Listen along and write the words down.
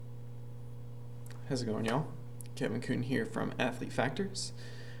How's it going, y'all? Kevin Kuhn here from Athlete Factors.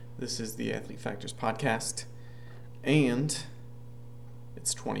 This is the Athlete Factors podcast, and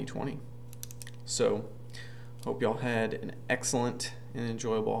it's 2020. So, hope y'all had an excellent and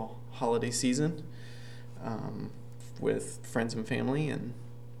enjoyable holiday season with friends and family, and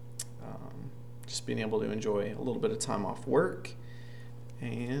just being able to enjoy a little bit of time off work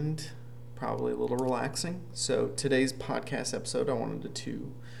and probably a little relaxing. So, today's podcast episode, I wanted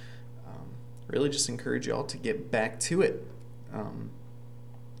to really just encourage y'all to get back to it. Not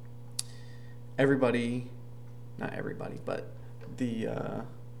everybody, but the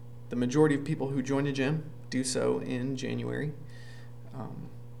majority of people who join a gym do so in January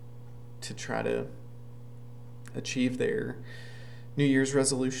to try to achieve their New Year's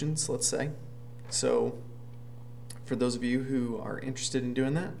resolutions, let's say. So for those of you who are interested in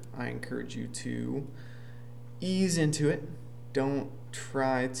doing that, I encourage you to ease into it. Don't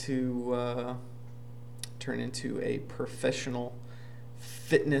try to turn into a professional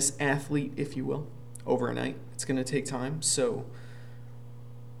fitness athlete, if you will, overnight. It's going to take time, so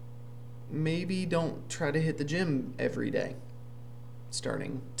maybe don't try to hit the gym every day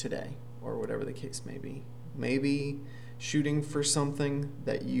starting today, or whatever the case may be. Maybe shooting for something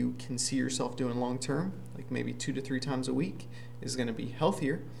that you can see yourself doing long term, like maybe 2 to 3 times a week, is going to be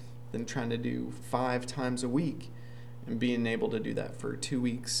healthier than trying to do 5 times a week and being able to do that for 2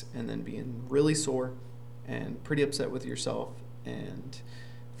 weeks and then being really sore and pretty upset with yourself and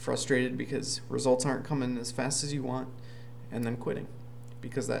frustrated because results aren't coming as fast as you want, and then quitting,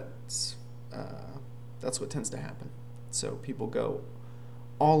 because that's what tends to happen. So people go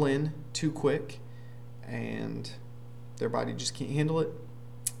all in too quick and their body just can't handle it,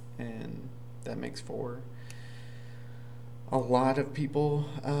 and that makes for a lot of people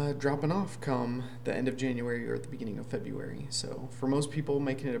dropping off come the end of January or the beginning of February. So for most people,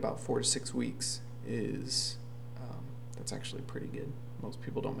 making it about 4 to 6 weeks is that's actually pretty good. Most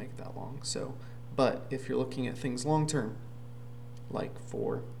people don't make it that long. So, but if you're looking at things long term, like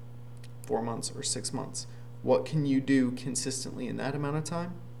for 4 months or 6 months, what can you do consistently in that amount of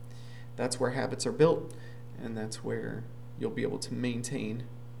time? That's where habits are built, and that's where you'll be able to maintain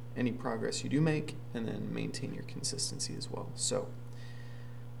any progress you do make, and then maintain your consistency as well. So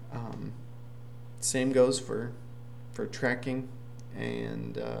same goes for tracking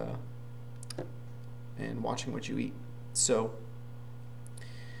and watching what you eat. So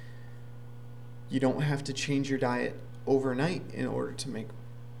you don't have to change your diet overnight in order to make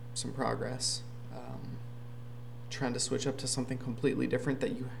some progress. Trying to switch up to something completely different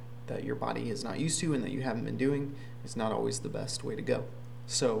that your body is not used to and that you haven't been doing is not always the best way to go.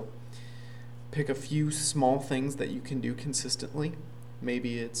 So pick a few small things that you can do consistently.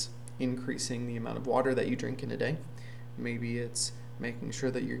 Maybe it's increasing the amount of water that you drink in a day. Maybe it's making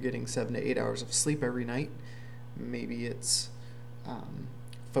sure that you're getting 7 to 8 hours of sleep every night. Maybe it's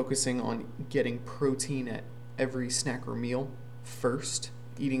focusing on getting protein at every snack or meal first,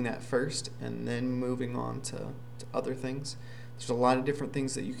 eating that first, and then moving on to other things. There's a lot of different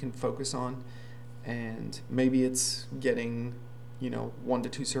things that you can focus on, and maybe it's getting 1 to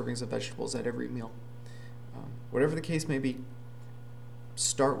 2 servings of vegetables at every meal. Whatever the case may be,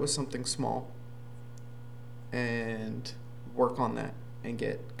 start with something small and work on that and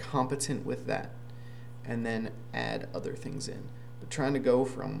get competent with that, and then add other things in. But trying to go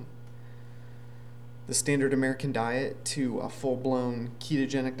from the standard American diet to a full-blown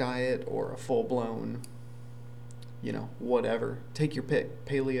ketogenic diet or a full-blown, whatever, take your pick,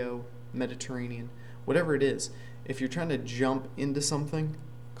 paleo, Mediterranean, whatever it is. If you're trying to jump into something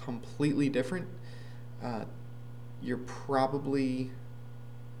completely different,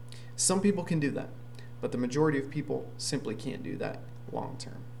 some people can do that, but the majority of people simply can't do that long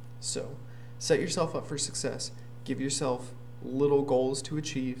term. So set yourself up for success, give yourself little goals to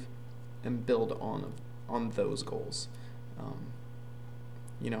achieve, and build on those goals.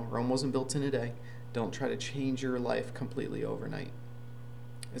 Rome wasn't built in a day. Don't try to change your life completely overnight.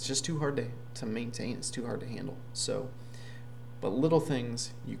 It's just too hard to maintain. It's too hard to handle. So, but little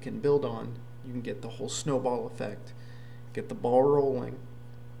things you can build on. You can get the whole snowball effect, get the ball rolling.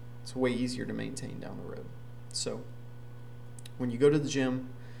 It's way easier to maintain down the road. So, when you go to the gym,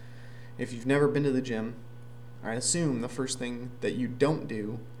 if you've never been to the gym, I assume the first thing that you don't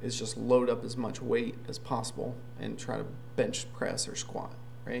do is just load up as much weight as possible and try to bench press or squat,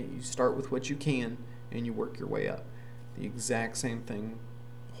 right? You start with what you can and you work your way up. The exact same thing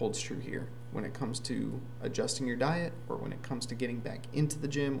holds true here when it comes to adjusting your diet, or when it comes to getting back into the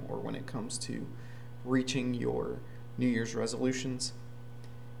gym, or when it comes to reaching your New Year's resolutions.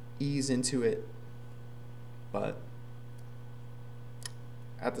 Ease into it, but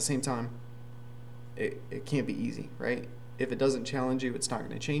at the same time, it can't be easy, right? If it doesn't challenge you, it's not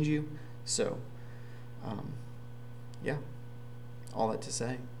going to change you. So, yeah, all that to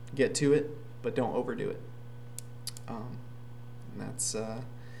say, get to it, but don't overdo it. And that's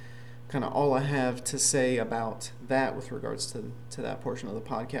kind of all I have to say about that with regards to that portion of the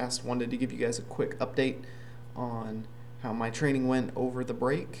podcast. Wanted to give you guys a quick update on how my training went over the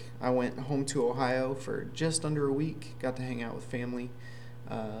break. I went home to Ohio for just under a week, got to hang out with family,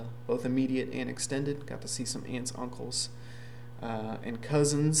 both immediate and extended, got to see some aunts, uncles, and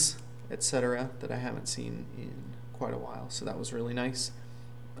cousins, etc., that I haven't seen in quite a while, so that was really nice.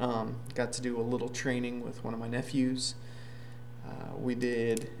 Got to do a little training with one of my nephews. We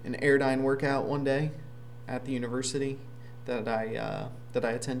did an Airdyne workout one day at the university that I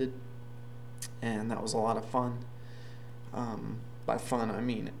attended, and that was a lot of fun. By fun, I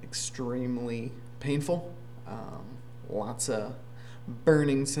mean extremely painful. Lots of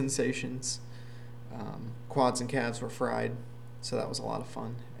burning sensations. Quads and calves were fried, so that was a lot of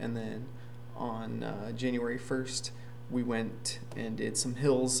fun. And then on January 1st, we went and did some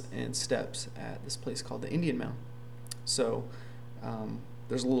hills and steps at this place called the Indian Mound. So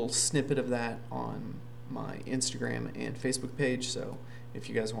there's a little snippet of that on my Instagram and Facebook page, so if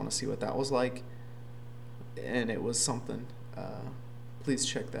you guys want to see what that was like, and it was something, please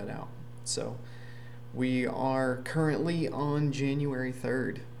check that out. So we are currently on January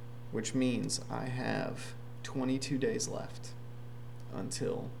 3rd, which means I have 22 days left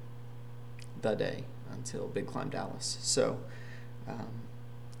until Big Climb Dallas. So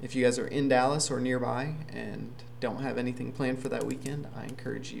if you guys are in Dallas or nearby and don't have anything planned for that weekend, I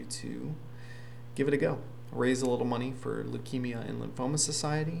encourage you to give it a go. Raise a little money for Leukemia and Lymphoma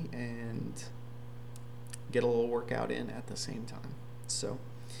Society and get a little workout in at the same time. So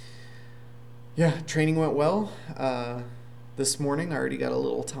yeah, training went well. This morning I already got a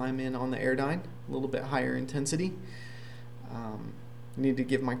little time in on the Airdyne, a little bit higher intensity. Need to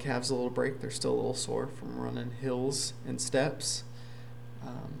give my calves a little break. They're still a little sore from running hills and steps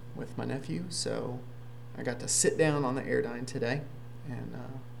with my nephew. So I got to sit down on the Airdyne today and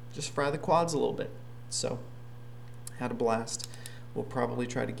just fry the quads a little bit. So had a blast. We'll probably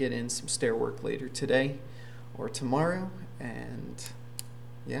try to get in some stair work later today or tomorrow, and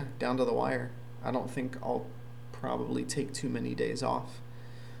yeah, down to the wire. I don't think I'll probably take too many days off,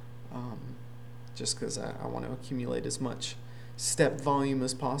 just because I want to accumulate as much step volume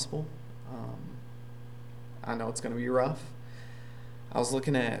as possible. I know it's going to be rough. I was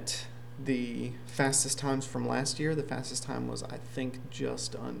looking at the fastest times from last year. The fastest time was, I think,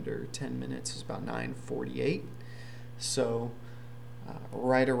 just under 10 minutes. It was about 9:48. So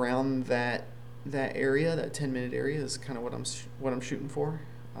right around that area, that 10-minute area, is kind of what I'm shooting for.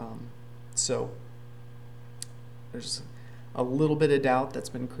 So there's a little bit of doubt that's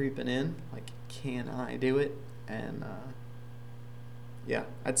been creeping in, like, can I do it? And yeah,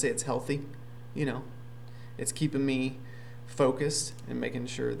 I'd say it's healthy. It's keeping me focused and making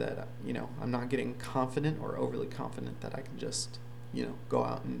sure that I'm not getting confident or overly confident that I can just go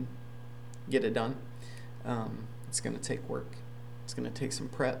out and get it done. It's going to take work. It's going to take some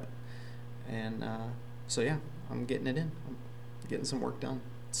prep, and so yeah, I'm getting it in. I'm getting some work done.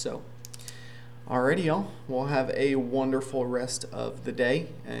 So alrighty, y'all. We'll have a wonderful rest of the day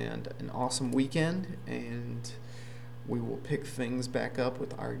and an awesome weekend, and we will pick things back up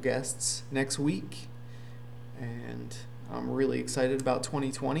with our guests next week. And I'm really excited about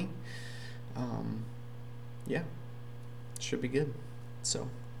 2020. Yeah, it should be good. So,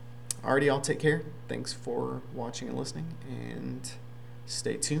 alrighty, y'all, take care. Thanks for watching and listening, and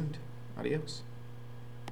stay tuned. Adios.